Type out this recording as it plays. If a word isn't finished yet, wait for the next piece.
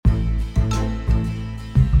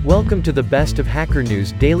Welcome to the Best of Hacker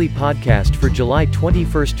News daily podcast for July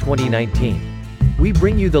 21, 2019. We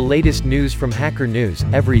bring you the latest news from Hacker News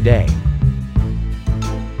every day.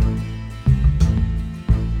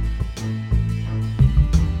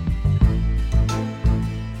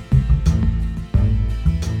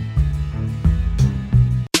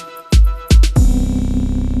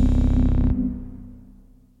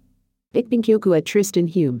 Ik ben Kyoku Tristan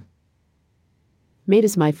Hume. Made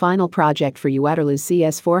as my final project for Waterloo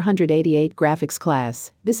CS488 graphics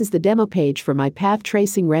class, this is the demo page for my path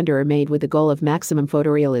tracing renderer made with the goal of maximum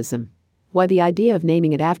photorealism. Why the idea of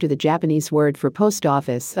naming it after the Japanese word for post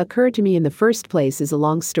office occurred to me in the first place is a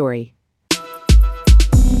long story.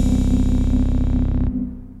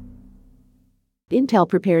 Intel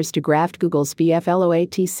prepares to graft Google's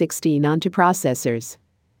BFLOAT16 onto processors.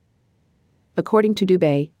 According to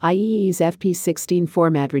Dubay, IEEE's FP16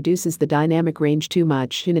 format reduces the dynamic range too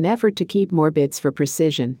much in an effort to keep more bits for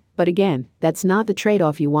precision, but again, that's not the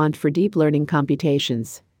trade-off you want for deep learning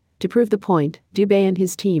computations. To prove the point, Dubay and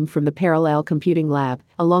his team from the Parallel Computing Lab,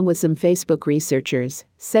 along with some Facebook researchers,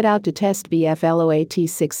 set out to test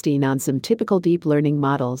BFLOAT16 on some typical deep learning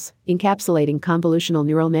models, encapsulating convolutional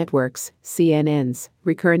neural networks, CNNs,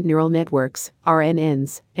 recurrent neural networks,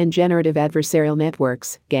 RNNs, and generative adversarial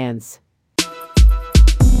networks, GANs.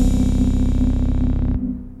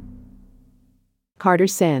 Carter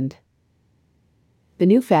Send. The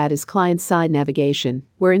new fad is client-side navigation,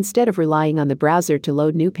 where instead of relying on the browser to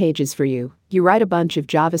load new pages for you, you write a bunch of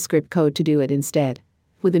JavaScript code to do it instead.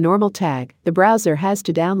 With a normal tag, the browser has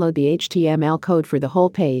to download the HTML code for the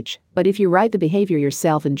whole page, but if you write the behavior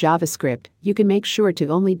yourself in JavaScript, you can make sure to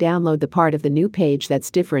only download the part of the new page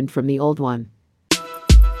that's different from the old one.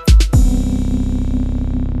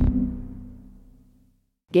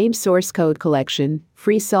 Game source code collection,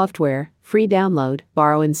 free software, free download,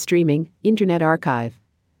 borrow and streaming, Internet Archive.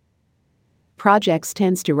 Projects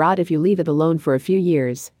tends to rot if you leave it alone for a few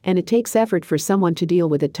years, and it takes effort for someone to deal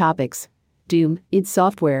with the topics. Doom, id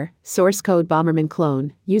Software, source code Bomberman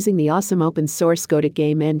clone, using the awesome open source Godot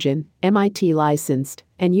game engine, MIT licensed,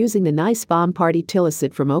 and using the nice bomb party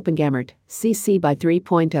Tillicet from OpenGamert, CC by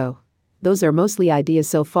 3.0. Those are mostly ideas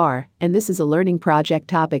so far, and this is a learning project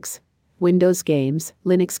topics. Windows games,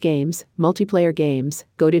 Linux games, multiplayer games,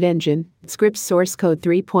 Godot engine, scripts source code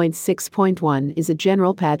 3.6.1 is a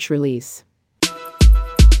general patch release.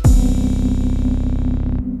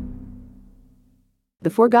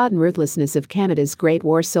 The forgotten ruthlessness of Canada's Great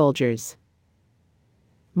War soldiers.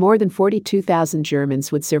 More than 42,000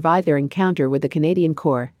 Germans would survive their encounter with the Canadian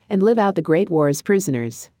Corps and live out the Great War as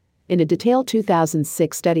prisoners. In a detailed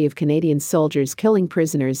 2006 study of Canadian soldiers killing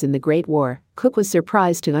prisoners in the Great War, Cook was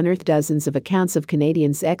surprised to unearth dozens of accounts of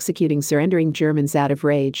Canadians executing surrendering Germans out of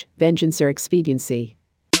rage, vengeance or expediency.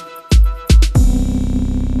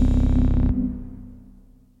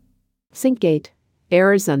 Syncgate.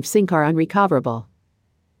 Errors on sync are unrecoverable.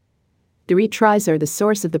 The retries are the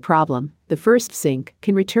source of the problem. The first sync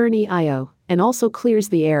can return EIO and also clears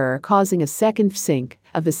the error, causing a second sync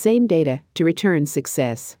of the same data to return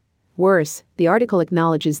success. Worse, the article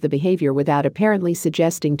acknowledges the behavior without apparently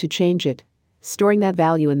suggesting to change it. Storing that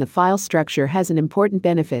value in the file structure has an important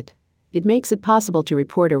benefit. It makes it possible to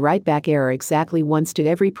report a write-back error exactly once to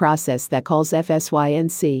every process that calls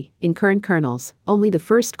FSYNC. In current kernels, only the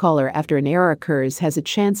first caller after an error occurs has a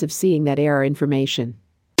chance of seeing that error information.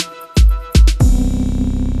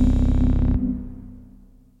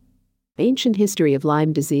 Ancient history of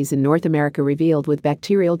Lyme disease in North America revealed with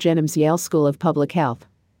bacterial genomes. Yale School of Public Health.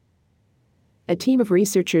 A team of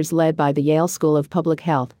researchers led by the Yale School of Public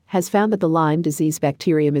Health has found that the Lyme disease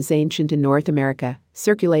bacterium is ancient in North America,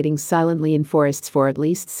 circulating silently in forests for at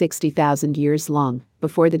least 60,000 years long,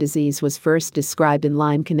 before the disease was first described in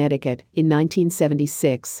Lyme, Connecticut, in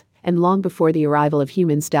 1976, and long before the arrival of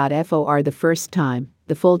humans. For the first time,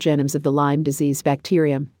 the full genomes of the Lyme disease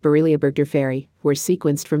bacterium, Borrelia burgdorferi, were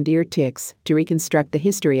sequenced from deer ticks to reconstruct the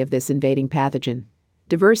history of this invading pathogen.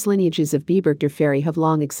 Diverse lineages of B. burgdorferi have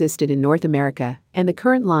long existed in North America, and the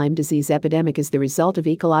current Lyme disease epidemic is the result of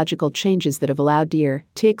ecological changes that have allowed deer,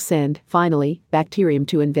 ticks and, finally, bacterium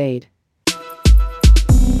to invade.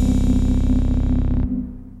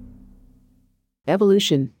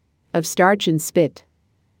 Evolution of starch and spit.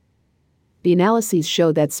 The analyses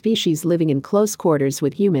show that species living in close quarters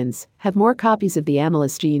with humans have more copies of the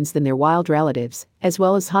amylase genes than their wild relatives, as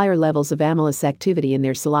well as higher levels of amylase activity in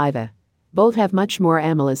their saliva. Both have much more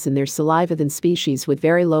amylase in their saliva than species with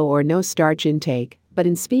very low or no starch intake, but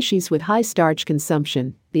in species with high starch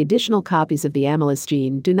consumption, the additional copies of the amylase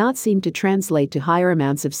gene do not seem to translate to higher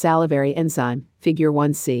amounts of salivary enzyme, Figure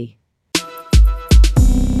 1c.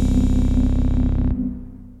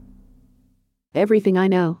 Everything I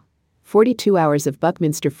Know. 42 Hours of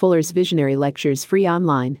Buckminster Fuller's Visionary Lectures, free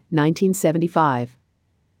online, 1975.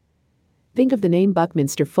 Think of the name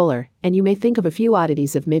Buckminster Fuller, and you may think of a few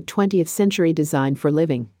oddities of mid-20th century design for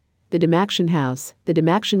living. The Dymaxion House, the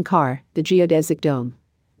Dymaxion Car, the geodesic dome.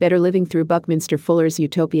 Better living through Buckminster Fuller's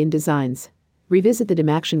utopian designs. Revisit the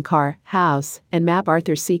Dymaxion Car, house, and map.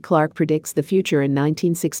 Arthur C. Clarke predicts the future in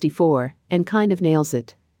 1964, and kind of nails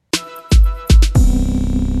it.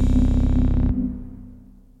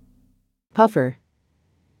 Puffer.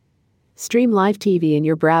 Stream live TV in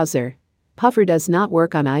your browser. Puffer does not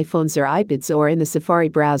work on iPhones or iPads or in the Safari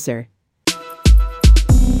browser.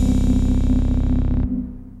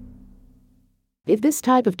 If this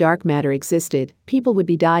type of dark matter existed, people would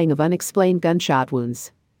be dying of unexplained gunshot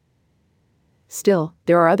wounds. Still,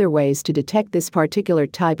 there are other ways to detect this particular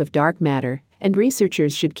type of dark matter, and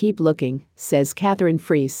researchers should keep looking, says Catherine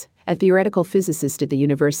Freese, a theoretical physicist at the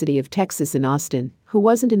University of Texas in Austin, who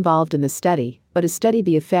wasn't involved in the study, but has studied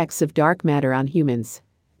the effects of dark matter on humans.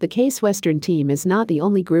 The Case Western team is not the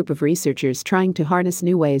only group of researchers trying to harness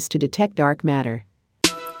new ways to detect dark matter.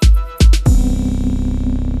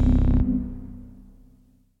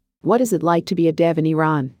 What is it like to be a dev in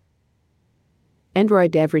Iran?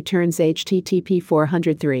 Android Dev returns HTTP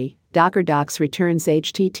 403, Docker Docs returns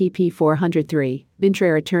HTTP 403,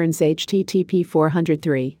 Bintray returns HTTP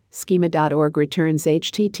 403, Schema.org returns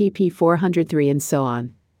HTTP 403, and so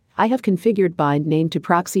on. I have configured bind name to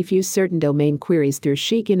proxy fuse certain domain queries through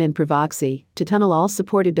Shekin and Provoxy, to tunnel all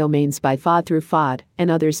supported domains by FOD through FOD,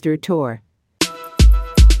 and others through Tor.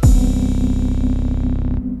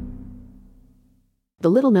 The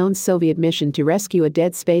little-known Soviet mission to rescue a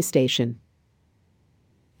dead space station.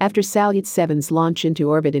 After Salyut 7's launch into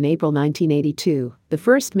orbit in April 1982, the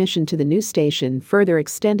first mission to the new station further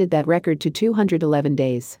extended that record to 211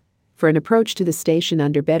 days. For an approach to the station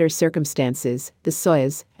under better circumstances, the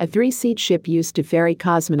Soyuz, a 3-seat ship used to ferry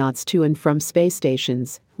cosmonauts to and from space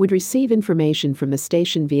stations, would receive information from the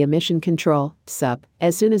station via Mission Control, SUP,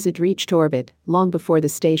 as soon as it reached orbit, long before the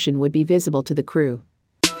station would be visible to the crew.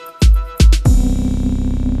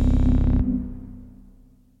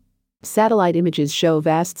 Satellite images show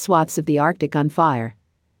vast swaths of the Arctic on fire.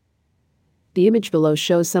 The image below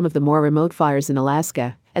shows some of the more remote fires in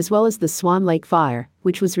Alaska, as well as the Swan Lake fire,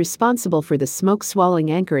 which was responsible for the smoke-swallowing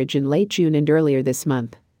anchorage in late June and earlier this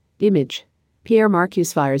month. Image. Pierre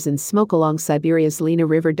Marcuse fires and smoke along Siberia's Lena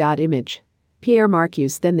River. Image. Pierre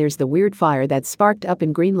Marcuse. Then there's the weird fire that sparked up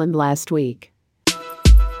in Greenland last week.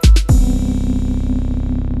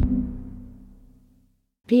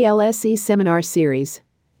 PLSE Seminar Series.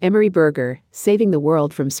 Emery Berger, Saving the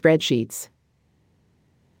World from Spreadsheets.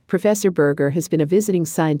 Professor Berger has been a visiting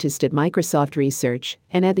scientist at Microsoft Research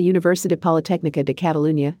and at the Universitat Politècnica de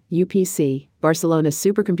Catalunya, UPC, Barcelona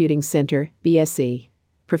Supercomputing Center, BSC.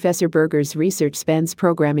 Professor Berger's research spans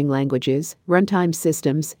programming languages, runtime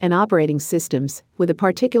systems, and operating systems, with a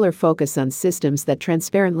particular focus on systems that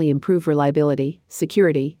transparently improve reliability,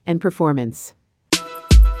 security, and performance.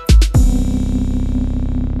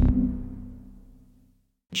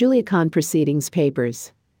 Julia Kahn Proceedings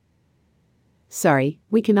Papers. Sorry,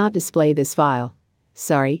 we cannot display this file.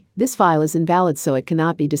 Sorry, this file is invalid, so it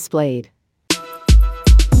cannot be displayed.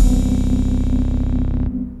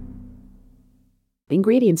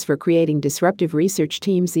 Ingredients for creating disruptive research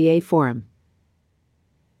teams. EA Forum.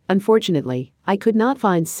 Unfortunately, I could not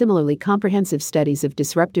find similarly comprehensive studies of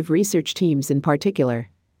disruptive research teams in particular.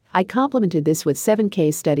 I complemented this with 7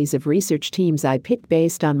 case studies of research teams I picked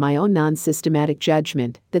based on my own non-systematic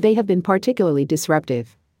judgment that they have been particularly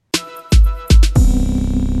disruptive.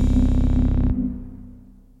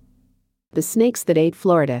 The Snakes That Ate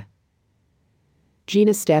Florida.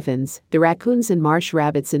 Gina Steffens. The raccoons and marsh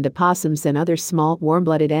rabbits and opossums and other small,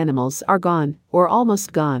 warm-blooded animals are gone, or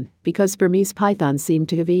almost gone, because Burmese pythons seem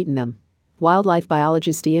to have eaten them. Wildlife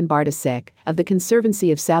biologist Ian Bartasek, of the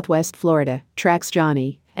Conservancy of Southwest Florida, tracks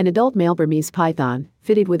Johnny, an adult male Burmese python,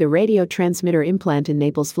 fitted with a radio transmitter implant in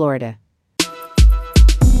Naples, Florida.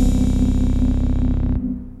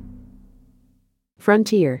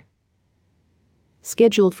 Frontier.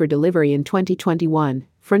 Scheduled for delivery in 2021,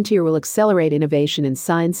 Frontier will accelerate innovation in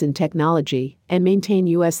science and technology and maintain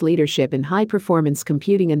U.S. leadership in high-performance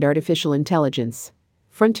computing and artificial intelligence.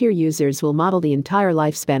 Frontier users will model the entire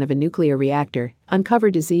lifespan of a nuclear reactor,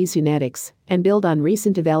 uncover disease genetics, and build on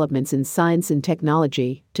recent developments in science and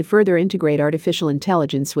technology to further integrate artificial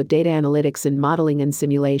intelligence with data analytics and modeling and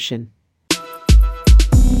simulation.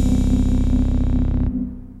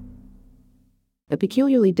 A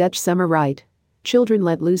peculiarly Dutch summer rite. Children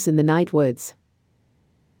let loose in the night woods.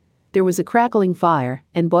 There was a crackling fire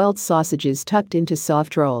and boiled sausages tucked into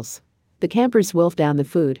soft rolls. The campers wolfed down the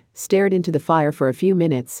food, stared into the fire for a few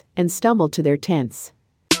minutes, and stumbled to their tents.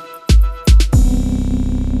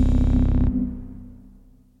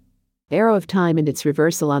 Arrow of time and its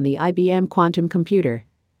reversal on the IBM quantum computer.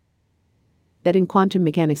 That in quantum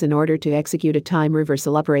mechanics, in order to execute a time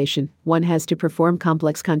reversal operation, one has to perform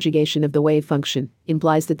complex conjugation of the wave function,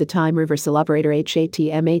 implies that the time reversal operator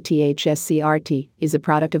HATMATHSCRT is a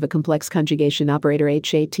product of a complex conjugation operator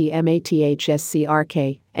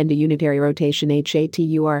HATMATHSCRK and a unitary rotation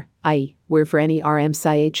HATUR, i.e., where for any Rm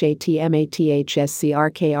psi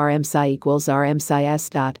HATMATHSCRK Rm psi equals Rm psi s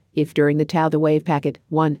dot, if during the tau the wave packet,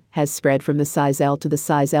 1, has spread from the size L to the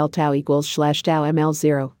size L tau equals / tau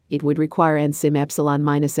mL0, it would require n sim epsilon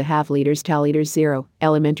minus a half liters tau liters 0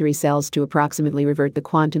 elementary cells to approximately revert the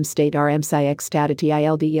quantum state Rm psi x tau to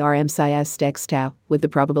TILDE Rm psi s x tau, with the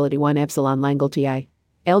probability 1 epsilon Langle TI.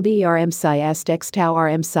 LD Rm psi s x tau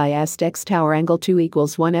Rm psi s x tau or angle 2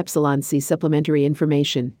 equals 1 epsilon. C supplementary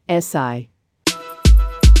information, SI.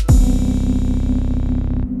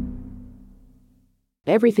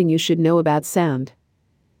 Everything you should know about sound.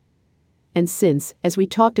 And since, as we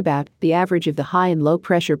talked about, the average of the high and low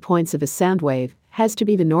pressure points of a sound wave has to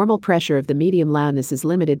be the normal pressure of the medium, loudness is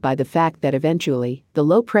limited by the fact that eventually, the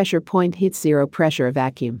low pressure point hits zero pressure, a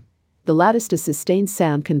vacuum. The loudest a sustained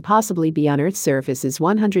sound can possibly be on Earth's surface is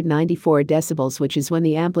 194 decibels, which is when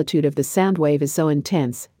the amplitude of the sound wave is so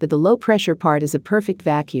intense that the low pressure part is a perfect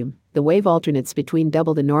vacuum. The wave alternates between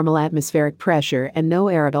double the normal atmospheric pressure and no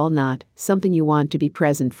air at all, not something you want to be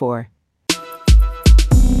present for.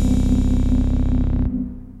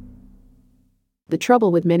 The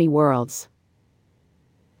trouble with many worlds.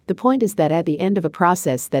 The point is that at the end of a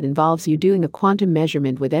process that involves you doing a quantum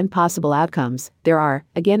measurement with n possible outcomes, there are,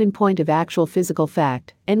 again in point of actual physical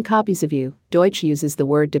fact, n copies of you. Deutsch uses the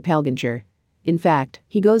word Doppelganger. In fact,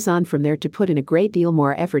 he goes on from there to put in a great deal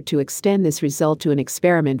more effort to extend this result to an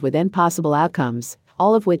experiment with n possible outcomes,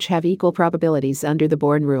 all of which have equal probabilities under the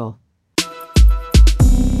Born rule.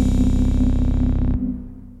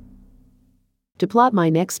 To plot my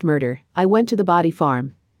next murder, I went to the body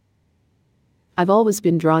farm. I've always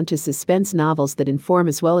been drawn to suspense novels that inform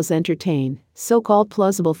as well as entertain, so-called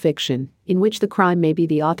plausible fiction, in which the crime may be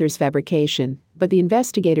the author's fabrication, but the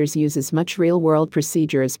investigators use as much real-world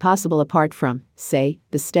procedure as possible apart from, say,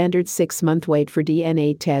 the standard 6-month wait for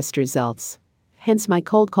DNA test results. Hence my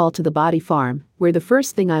cold call to the body farm, where the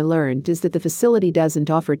first thing I learned is that the facility doesn't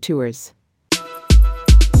offer tours.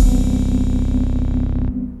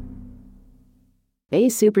 A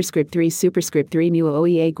superscript 3 mu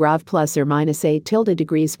OEA grav plus or minus a tilde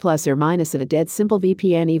degrees plus or minus of a dead simple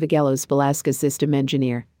VPN Evangelos Balaskas system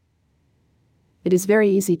engineer. It is very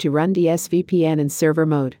easy to run DSVPN in server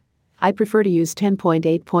mode. I prefer to use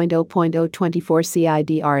 10.8.0.024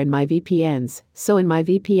 CIDR in my VPNs, so in my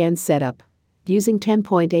VPN setup, using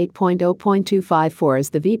 10.8.0.254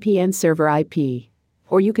 as the VPN server IP.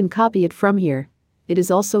 Or you can copy it from here. It is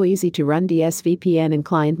also easy to run DSVPN in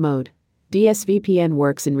client mode. DSVPN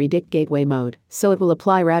works in Redict gateway mode, so it will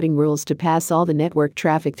apply routing rules to pass all the network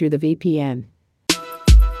traffic through the VPN.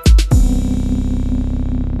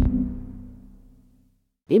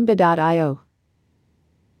 Imba.io.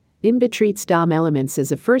 Imba treats DOM elements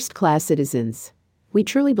as a first-class citizens. We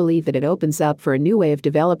truly believe that it opens up for a new way of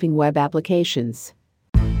developing web applications.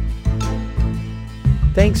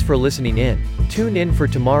 Thanks for listening in. Tune in for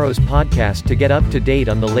tomorrow's podcast to get up to date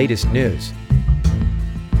on the latest news.